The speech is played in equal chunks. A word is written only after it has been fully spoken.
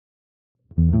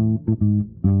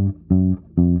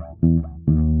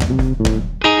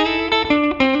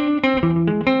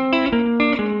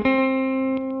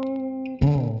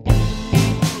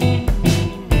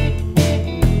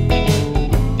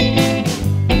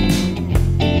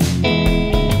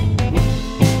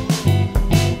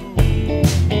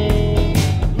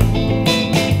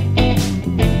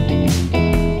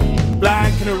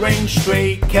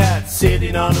Stray cat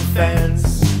sitting on a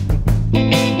fence.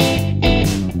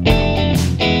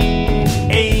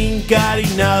 Ain't got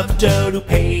enough dough to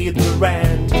pay the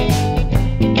rent.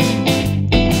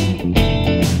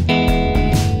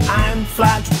 I'm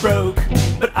flat broke,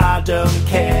 but I don't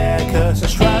care, 'cause I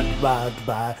strut right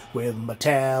by with my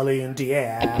tail in the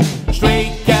air.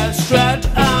 Stray cat strut,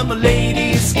 I'm a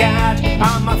lady's cat.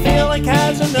 I feel like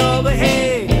Casanova,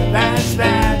 hey, that's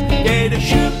that. Get a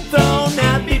shoot thrown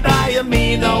at me by a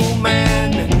mean old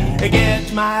man. I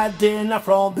get my dinner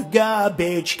from the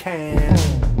garbage can.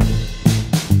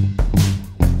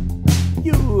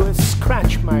 You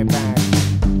scratch my back.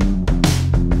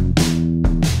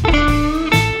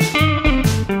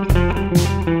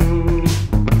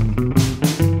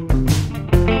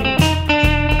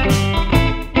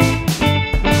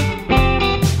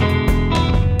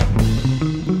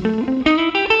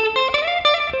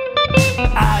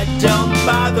 I don't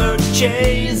bother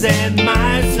chasing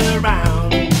mice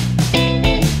around.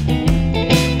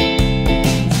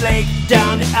 Snake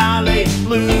down the alley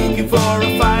looking for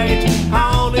a fight.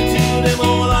 Howling to them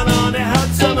all on a hot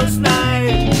summer's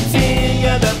night.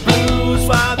 Singing the blues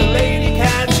while the lady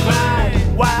cats cry.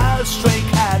 Wild stray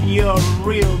cat, you're a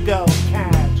real go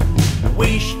cat. I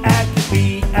wish I could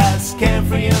be as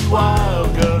carefree and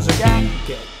wild, 'cause I got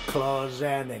cat claws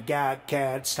and I got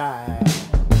cat style.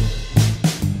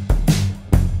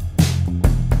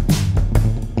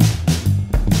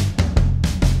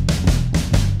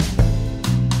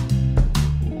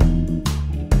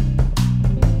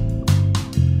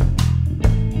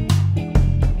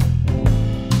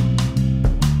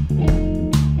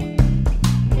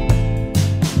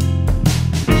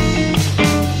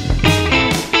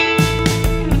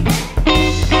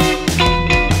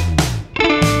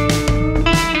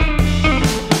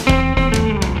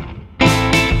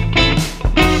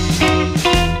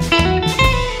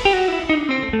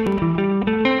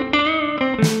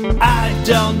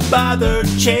 Don't bother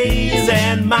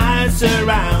chasing mice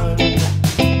around.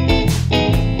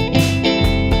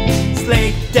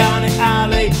 Slake down the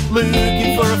alley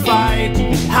looking for a fight.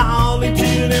 Howling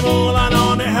to them all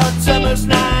on a hot summer's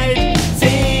night.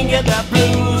 Singing the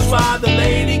blues while the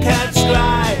lady cats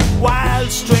cry. Wild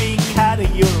stray cat,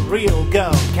 you're a real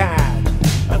go cat.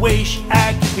 I wish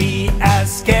I could be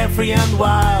as carefree and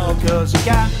wild, 'cause I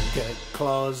got cat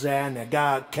claws and I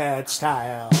got cat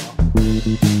style.